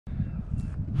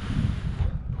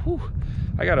whew,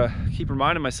 I gotta keep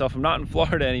reminding myself I'm not in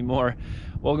Florida anymore.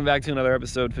 Welcome back to another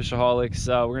episode of FishAholics.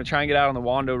 We're gonna try and get out on the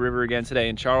Wando River again today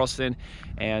in Charleston,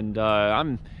 and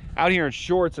I'm out here in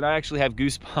shorts and I actually have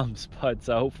goosebumps, but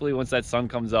hopefully once that sun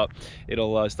comes up,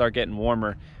 it'll start getting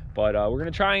warmer. But we're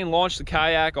gonna try and launch the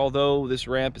kayak, although this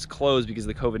ramp is closed because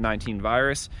of the COVID-19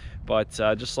 virus. But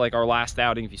just like our last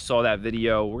outing, if you saw that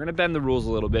video, we're gonna bend the rules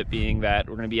a little bit, being that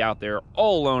we're gonna be out there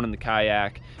all alone in the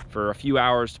kayak for a few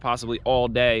hours to possibly all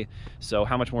day. So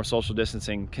how much more social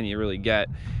distancing can you really get?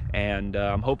 And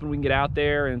I'm hoping we can get out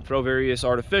there and throw various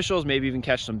artificials, maybe even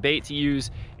catch some bait to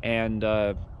use, and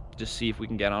just see if we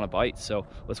can get on a bite. So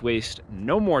let's waste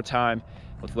no more time.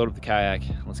 Let's load up the kayak,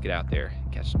 let's get out there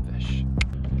and catch some fish.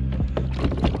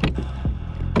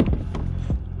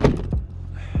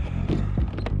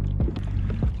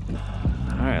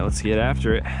 All right, let's get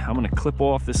after it. I'm gonna clip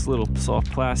off this little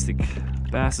soft plastic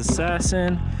Bass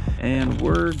Assassin, and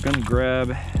we're gonna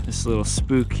grab this little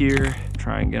spook here,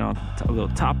 try and get on a little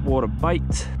top water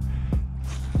bite.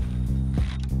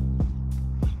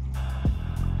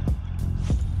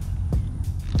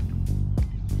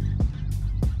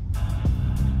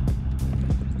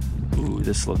 Ooh,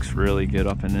 this looks really good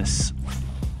up in this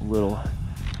little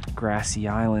grassy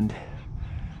island.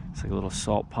 It's like a little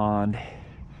salt pond.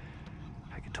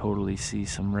 I could totally see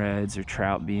some reds or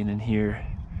trout being in here.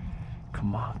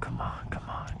 Come on, come on, come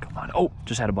on, come on. Oh,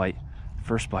 just had a bite.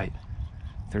 First bite.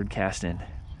 Third cast in.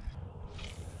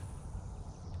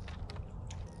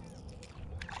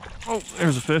 Oh,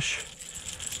 there's a fish.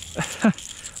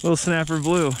 Little snapper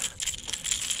blue.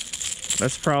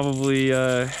 That's probably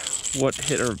what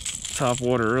hit our top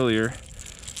water earlier.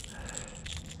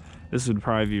 This would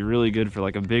probably be really good for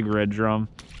like a big red drum.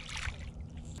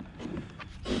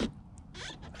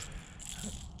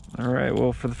 All right,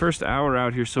 well, for the first hour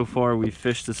out here so far, we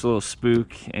fished this little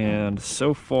spook, and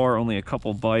so far only a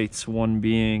couple bites, one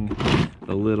being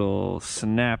the little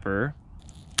snapper.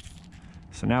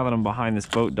 So now that I'm behind this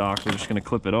boat dock, we're just gonna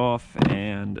clip it off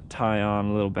and tie on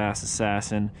a little Bass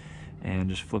Assassin and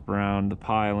just flip around the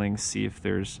piling, see if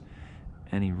there's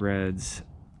any reds.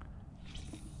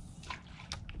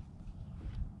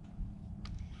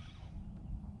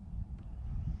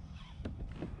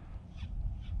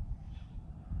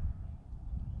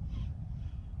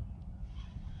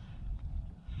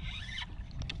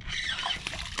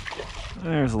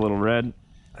 There's a little red.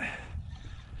 Had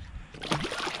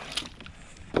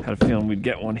a feeling we'd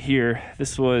get one here.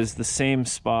 This was the same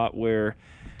spot where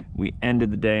we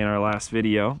ended the day in our last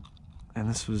video, and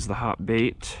this was the hot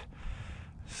bait.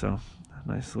 So,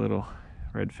 nice little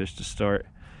redfish to start.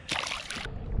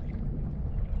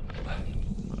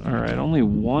 All right, only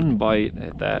one bite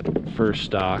at that first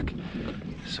dock.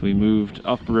 So we moved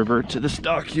upriver to this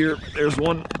dock here. There's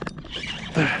one.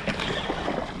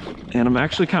 And I'm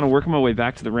actually kind of working my way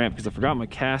back to the ramp because I forgot my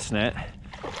cast net,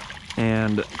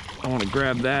 and I want to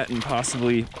grab that and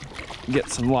possibly get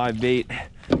some live bait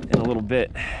in a little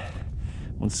bit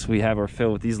once we have our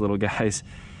fill with these little guys.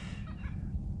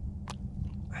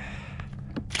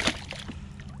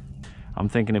 I'm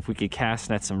thinking if we could cast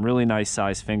net some really nice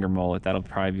size finger mullet, that'll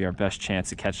probably be our best chance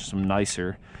to catch some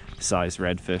nicer size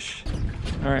redfish.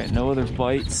 All right, no other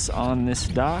bites on this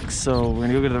dock, so we're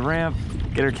gonna go to the ramp,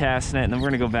 get our cast net, and then we're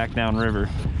gonna go back down river.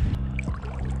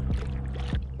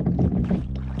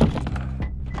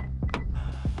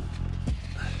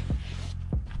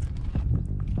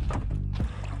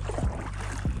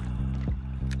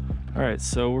 All right,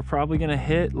 so we're probably gonna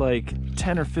hit like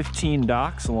 10 or 15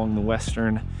 docks along the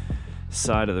western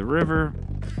side of the river,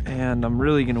 and I'm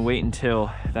really gonna wait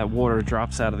until that water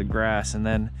drops out of the grass, and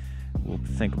then we'll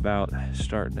think about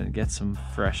starting to get some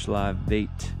fresh live bait.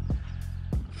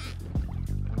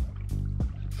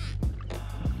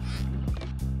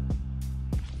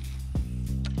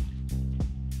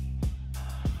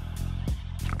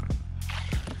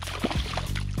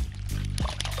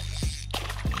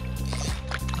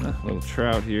 Little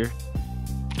trout here.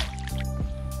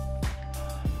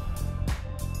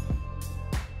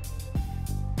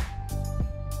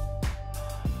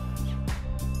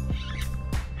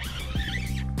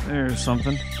 There's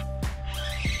something.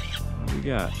 What do we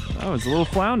got? Oh, it's a little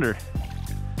flounder.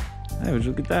 Hey, would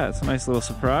you look at that? It's a nice little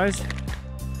surprise.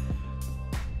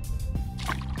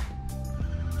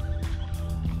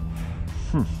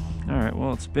 All right,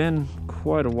 well, it's been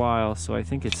quite a while, so I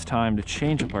think it's time to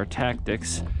change up our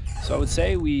tactics. So I would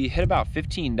say we hit about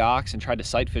 15 docks and tried to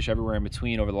sight fish everywhere in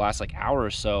between over the last like hour or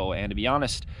so, and to be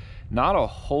honest, not a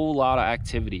whole lot of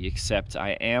activity, except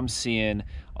I am seeing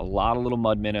a lot of little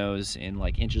mud minnows in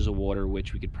like inches of water,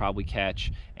 which we could probably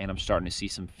catch, and I'm starting to see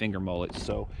some finger mullets.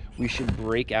 So we should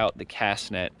break out the cast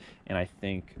net and I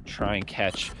think try and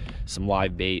catch some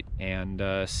live bait and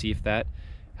see if that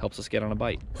helps us get on a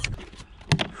bite.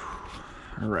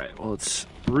 All right, well, it's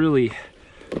really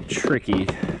tricky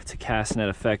to cast net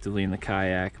effectively in the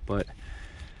kayak, but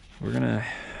we're gonna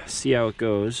see how it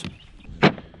goes.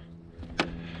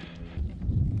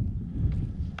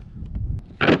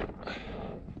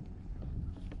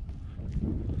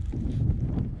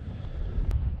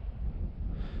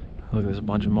 Look, there's a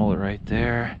bunch of mullet right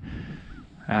there.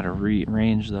 Out of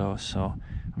range though, so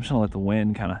I'm just gonna let the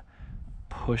wind kind of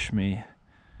push me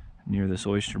near this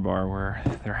oyster bar where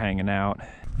they're hanging out.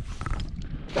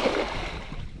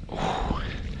 Ooh,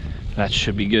 that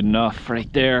should be good enough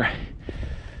right there.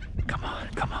 Come on,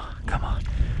 come on, come on.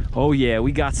 Oh yeah,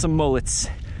 we got some mullets.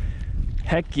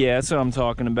 Heck yeah, that's what I'm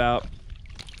talking about.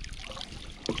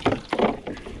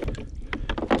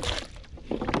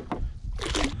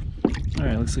 All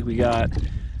right, looks like we got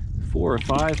 4 or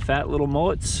 5 fat little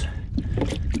mullets.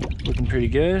 Looking pretty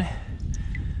good.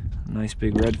 Nice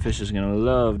big redfish is gonna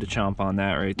love to chomp on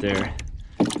that right there.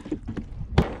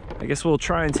 I guess we'll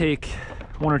try and take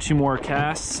 1 or 2 more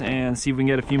casts and see if we can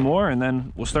get a few more, and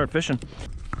then we'll start fishing.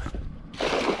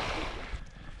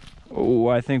 Oh,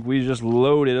 I think we just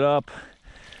loaded up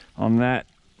on that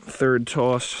 3rd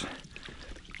toss.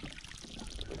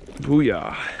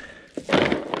 Booyah.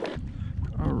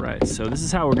 All right, so this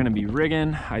is how we're gonna be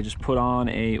rigging. I just put on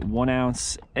a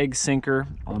 1-ounce egg sinker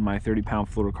on my 30-pound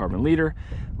fluorocarbon leader,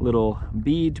 little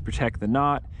bead to protect the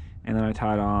knot, and then I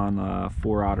tied on a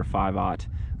 4-aught or 5-aught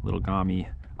little gummy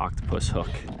octopus hook.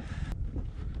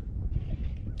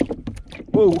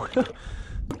 Whoa!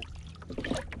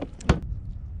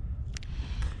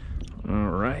 All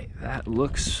right, that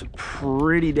looks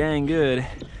pretty dang good.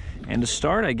 And to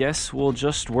start, I guess we'll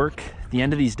just work the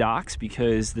end of these docks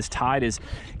because this tide is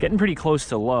getting pretty close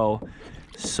to low.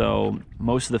 So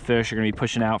most of the fish are going to be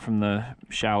pushing out from the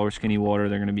shallower, skinny water.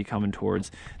 They're going to be coming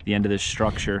towards the end of this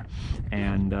structure.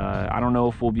 And I don't know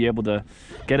if we'll be able to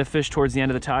get a fish towards the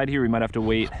end of the tide here. We might have to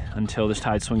wait until this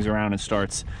tide swings around and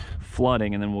starts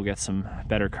flooding, and then we'll get some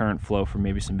better current flow for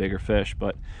maybe some bigger fish.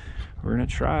 But we're going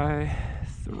to try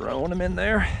throwing them in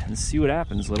there and see what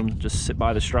happens. Let them just sit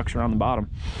by the structure on the bottom.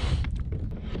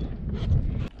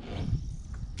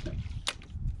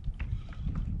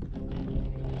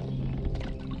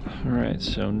 All right,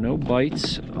 so no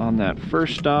bites on that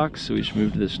first dock, so we should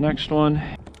move to this next one.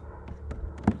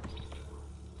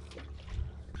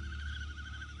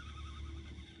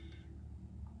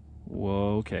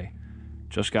 Whoa, okay.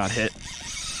 Just got hit.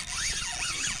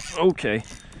 Okay.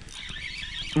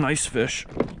 Nice fish.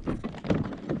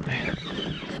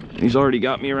 He's already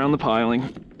got me around the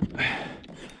piling.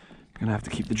 Gonna have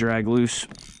to keep the drag loose.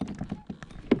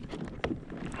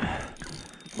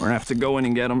 We're gonna have to go in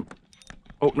and get him.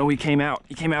 Oh no, he came out.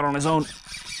 He came out on his own.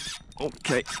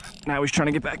 Okay, now he's trying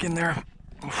to get back in there.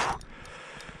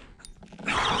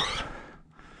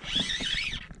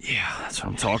 Yeah, that's what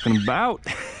I'm talking about.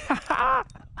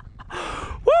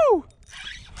 Woo!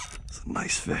 It's a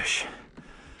nice fish.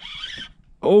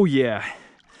 Oh yeah.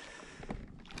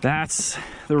 That's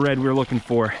the red we're looking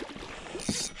for.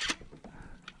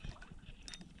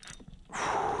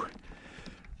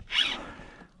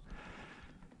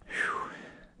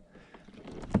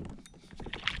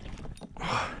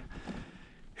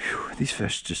 These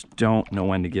fish just don't know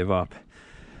when to give up.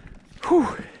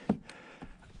 Whew.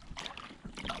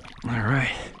 All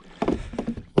right.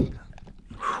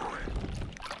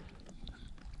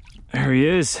 There he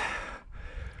is.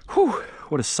 Whew.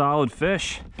 What a solid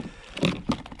fish.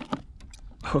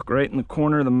 Hook right in the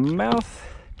corner of the mouth.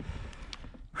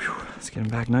 Whew. Let's get him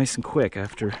back nice and quick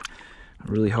after a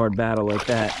really hard battle like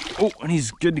that. Oh, and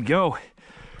he's good to go.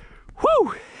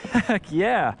 Woo! Heck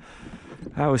yeah.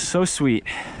 That was so sweet.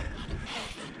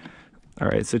 All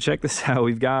right, so check this out.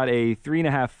 We've got a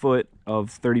 3.5 foot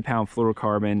of 30-pound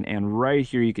fluorocarbon, and right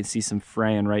here you can see some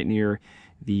fraying right near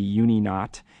the uni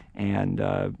knot. And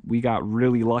we got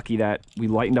really lucky that we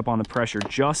lightened up on the pressure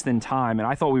just in time. And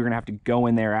I thought we were gonna have to go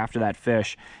in there after that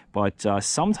fish, but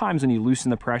sometimes when you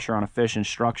loosen the pressure on a fish in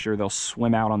structure, they'll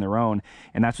swim out on their own,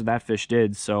 and that's what that fish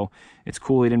did. So it's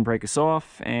cool he didn't break us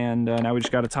off, and now we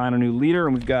just got to tie on a new leader,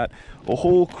 and we've got a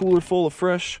whole cooler full of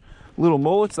fresh little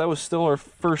mullets. That was still our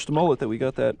first mullet that we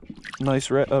got that nice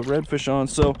redfish on,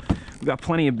 so we've got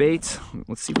plenty of baits.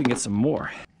 Let's see if we can get some more.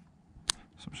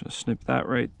 So I'm just gonna snip that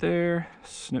right there,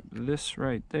 snip this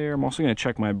right there. I'm also gonna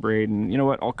check my braid, and you know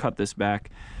what, I'll cut this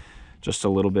back just a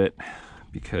little bit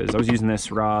because I was using this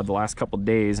rod the last couple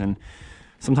days, and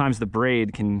sometimes the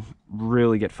braid can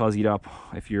really get fuzzied up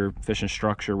if you're fishing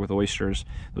structure with oysters.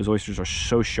 Those oysters are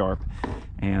so sharp.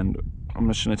 And I'm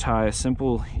just gonna tie a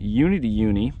simple uni to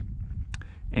uni.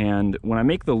 And when I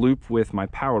make the loop with my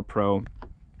Powered Pro,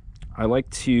 I like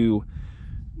to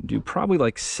do probably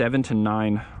like 7 to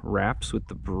 9 wraps with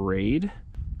the braid.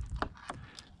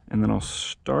 And then I'll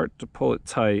start to pull it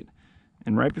tight.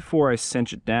 And right before I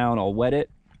cinch it down, I'll wet it.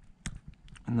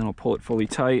 And then I'll pull it fully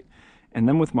tight. And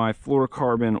then with my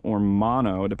fluorocarbon or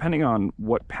mono, depending on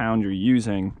what pound you're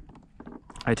using,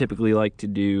 I typically like to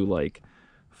do like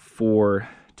 4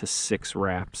 to 6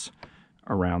 wraps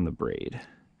around the braid.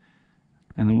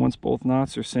 And then once both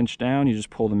knots are cinched down, you just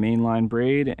pull the main line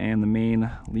braid and the main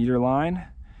leader line,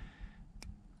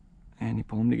 and you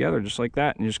pull them together just like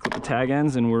that, and you just clip the tag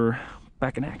ends, and we're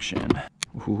back in action.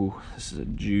 Ooh, this is a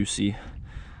juicy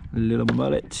little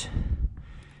mullet.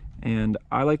 And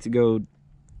I like to go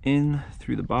in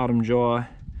through the bottom jaw,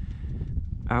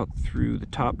 out through the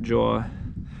top jaw.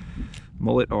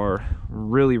 Mullet are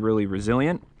really, really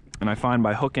resilient, and I find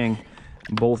by hooking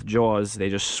both jaws, they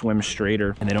just swim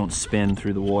straighter and they don't spin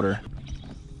through the water.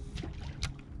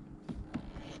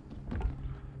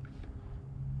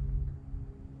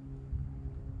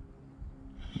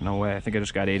 No way, I think I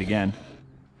just got 8 again.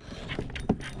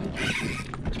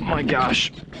 Oh my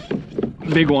gosh,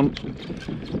 big one.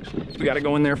 We gotta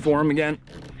go in there for him again.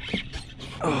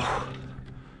 Oh,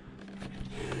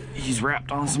 he's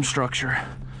wrapped on some structure.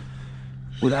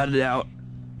 Without a doubt,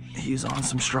 he's on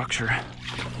some structure.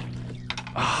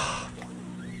 Oh,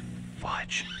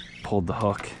 fudge. Pulled the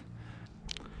hook.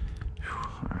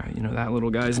 All right, you know that little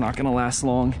guy's not gonna last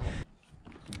long.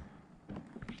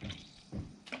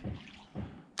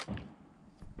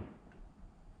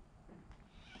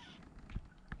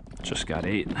 Just got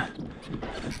 8.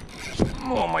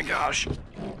 Oh my gosh.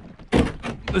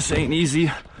 This ain't easy.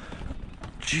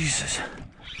 Jesus.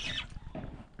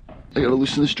 I gotta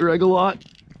loosen this drag a lot.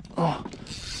 Oh.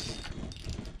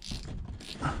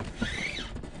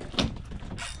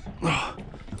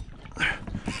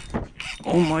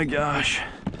 Oh my gosh.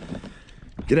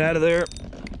 Get out of there.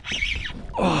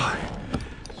 Oh.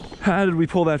 How did we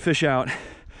pull that fish out?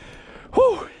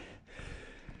 Whew.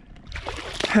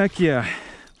 Heck yeah.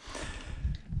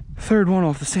 3rd one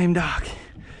off the same dock.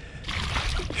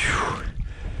 Whew.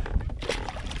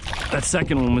 That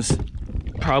second one was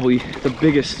probably the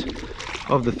biggest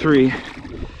of the 3.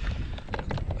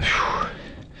 Whew.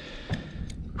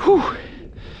 Whew.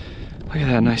 Look at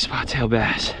that nice spot tail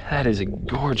bass. That is a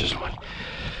gorgeous one.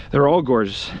 They're all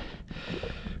gorgeous.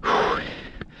 Whew.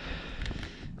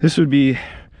 This would be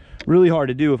really hard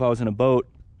to do if I was in a boat.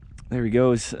 There he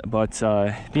goes. But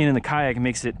being in the kayak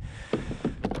makes it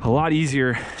a lot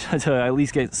easier to at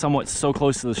least get somewhat so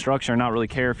close to the structure and not really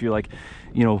care if you're like,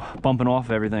 you know, bumping off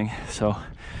everything. So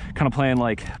kind of playing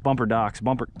like bumper docks,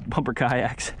 bumper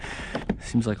kayaks.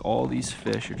 Seems like all these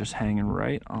fish are just hanging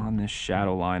right on this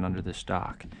shadow line under this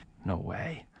dock. No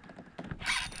way.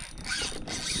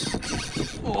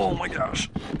 Oh my gosh.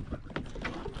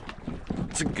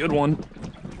 It's a good one.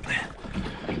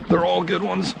 They're all good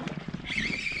ones.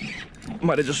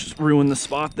 Might have just ruined the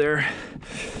spot there.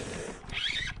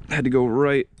 Had to go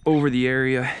right over the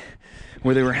area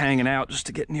where they were hanging out just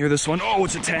to get near this one. Oh,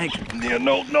 it's a tank. Yeah,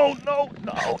 no, no, no,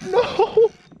 no, no,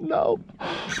 no,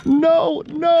 no,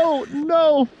 no,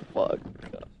 no, fuck.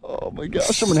 Oh my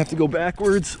gosh, I'm gonna have to go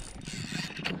backwards.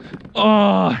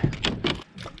 Oh,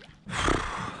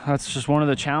 that's just one of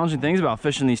the challenging things about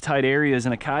fishing these tight areas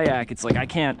in a kayak. It's like I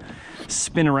can't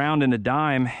spin around in a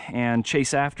dime and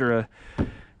chase after a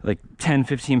like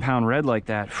 10-15 pound red like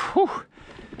that. Whew.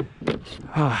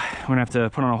 I'm gonna have to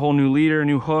put on a whole new leader,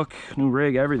 new hook, new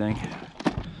rig, everything.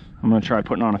 I'm gonna try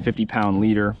putting on a 50-pound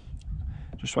leader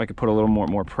just so I could put a little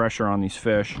more pressure on these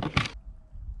fish.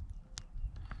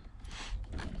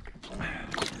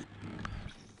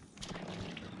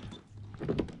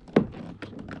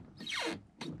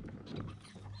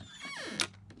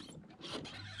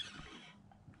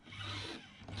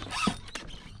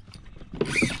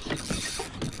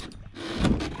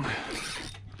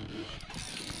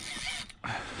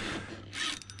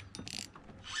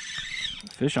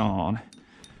 Fish on.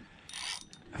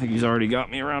 I think he's already got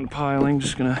me around piling.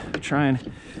 Just gonna try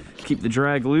and keep the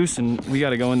drag loose, and we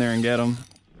gotta go in there and get him.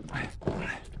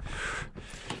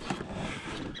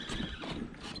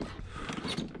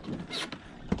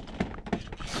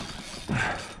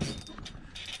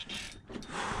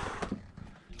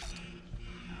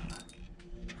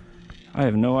 I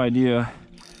have no idea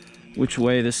which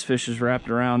way this fish is wrapped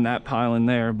around that piling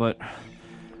there, but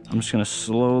I'm just gonna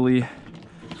slowly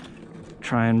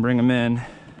try and bring him in.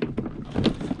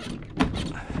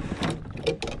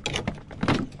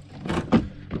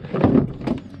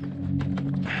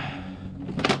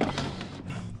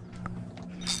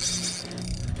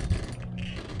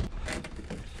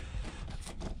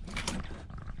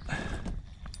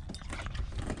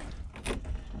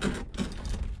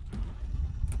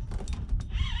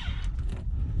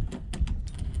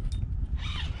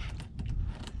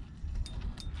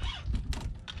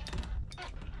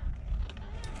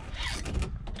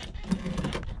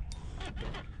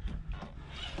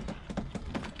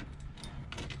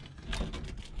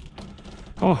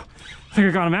 I think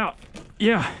I got him out.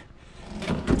 Yeah,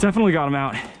 definitely got him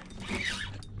out.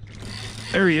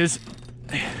 There he is.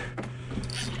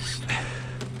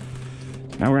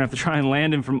 Now we're gonna have to try and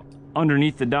land him from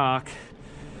underneath the dock.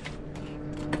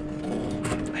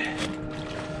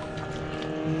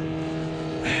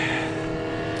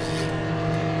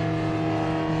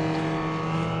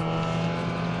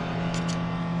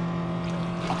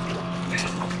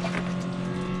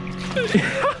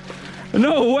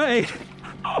 No way!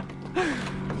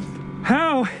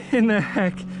 How in the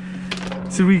heck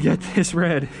did we get this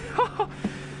red?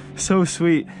 So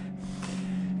sweet.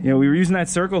 You know, we were using that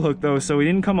circle hook though, so we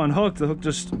didn't come unhooked. The hook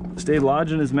just stayed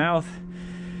lodged in his mouth,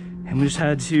 and we just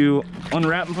had to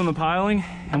unwrap him from the piling,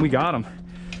 and we got him.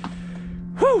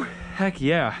 Whew! Heck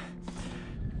yeah.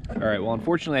 All right, well,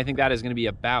 unfortunately, I think that is gonna be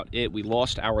about it. We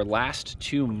lost our last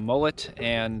 2 mullet,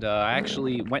 and I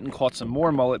actually went and caught some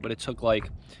more mullet, but it took like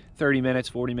 30 minutes,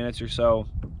 40 minutes or so.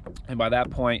 And by that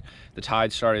point, the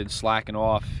tide started slacking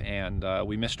off, and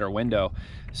we missed our window.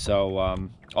 So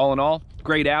all in all,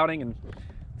 great outing, and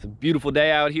it's a beautiful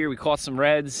day out here. We caught some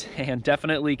reds, and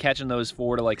definitely catching those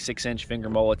 4 to like 6 inch finger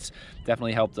mullets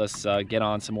definitely helped us get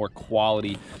on some more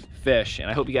quality fish. And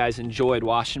I hope you guys enjoyed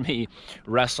watching me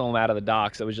wrestle them out of the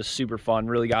docks. It was just super fun,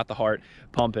 really got the heart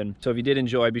pumping. So if you did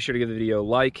enjoy, be sure to give the video a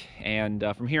like. And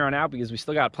from here on out, because we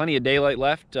still got plenty of daylight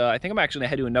left, I think I'm actually gonna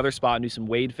head to another spot and do some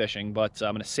wade fishing, but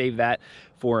I'm gonna save that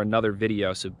for another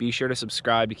video. So be sure to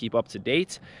subscribe to keep up to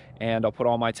date, and I'll put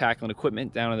all my tackle and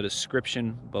equipment down in the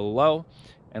description below.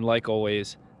 And like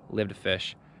always, live to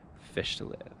fish, fish to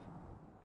live.